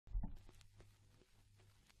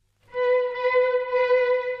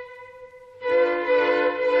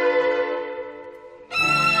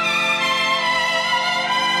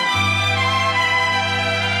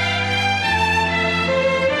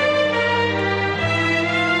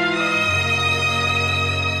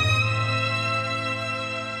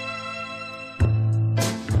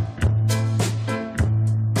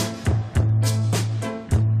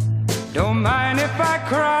Don't mind if I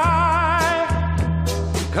cry,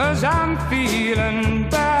 'cause I'm feeling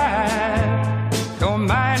bad. Don't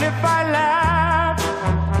mind if I laugh,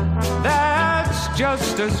 that's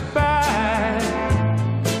just as bad.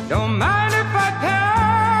 Don't mind if I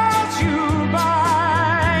pass you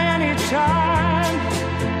by anytime.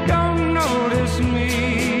 Don't notice me.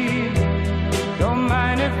 Don't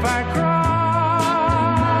mind if I cry.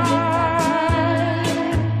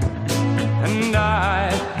 And I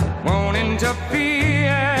won't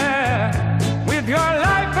interfere with your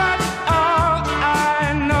life, that's all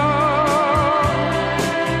I know.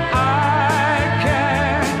 I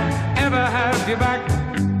can't ever have you back,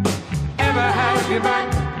 ever have you back.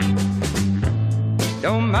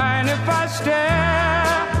 Don't mind if I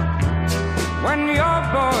stare when your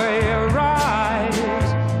boy